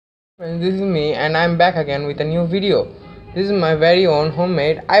And this is me, and I'm back again with a new video. This is my very own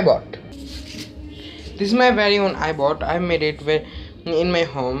homemade iBot. This is my very own iBot. I made it in my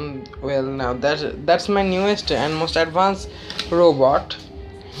home. Well, now that's my newest and most advanced robot.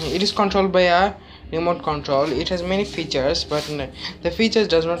 It is controlled by a remote control. It has many features, but the features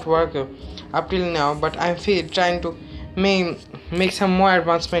does not work up till now. But I'm trying to make some more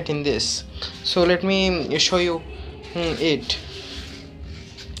advancement in this. So let me show you it.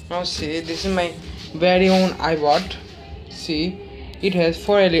 Now see, this is my very own iBot. See, it has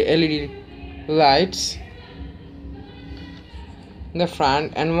 4 LED lights in the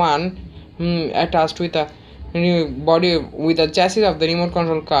front and one attached with a body with a chassis of the remote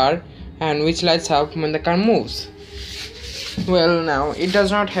control car, and which lights up when the car moves. Well, now it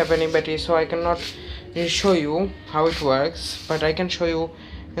does not have any battery, so I cannot show you how it works, but I can show you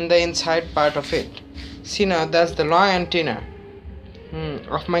in the inside part of it. See, now that's the long antenna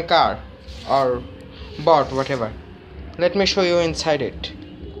of my car or bot, whatever. Let me show you inside it.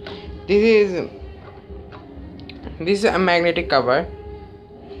 This is a magnetic cover.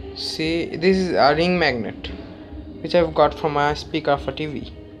 See, this is a ring magnet which I've got from a speaker of a TV.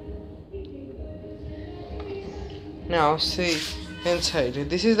 Now see inside,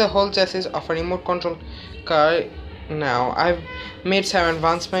 this is the whole chassis of a remote control car. Now I've made some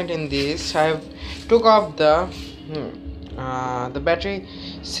advancement in this. I've took off the battery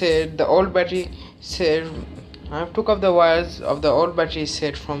set, the old battery set. I took off the wires of the old battery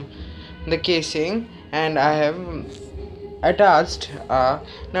set from the casing, and I have attached a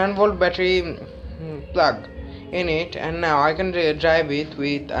 9-volt battery plug in it, and now I can drive it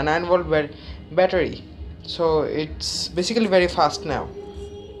with a 9-volt battery. So it's basically very fast now.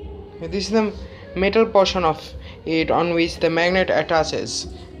 This is the metal portion of it on which the magnet attaches.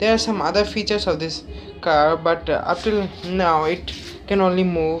 There are some other features of this car, but up till now it can only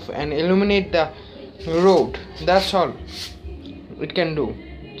move and illuminate the road. That's all it can do.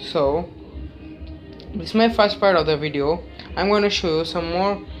 So this is my first part of the video. I'm going to show you some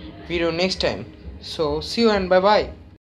more video next time. So see you and bye bye.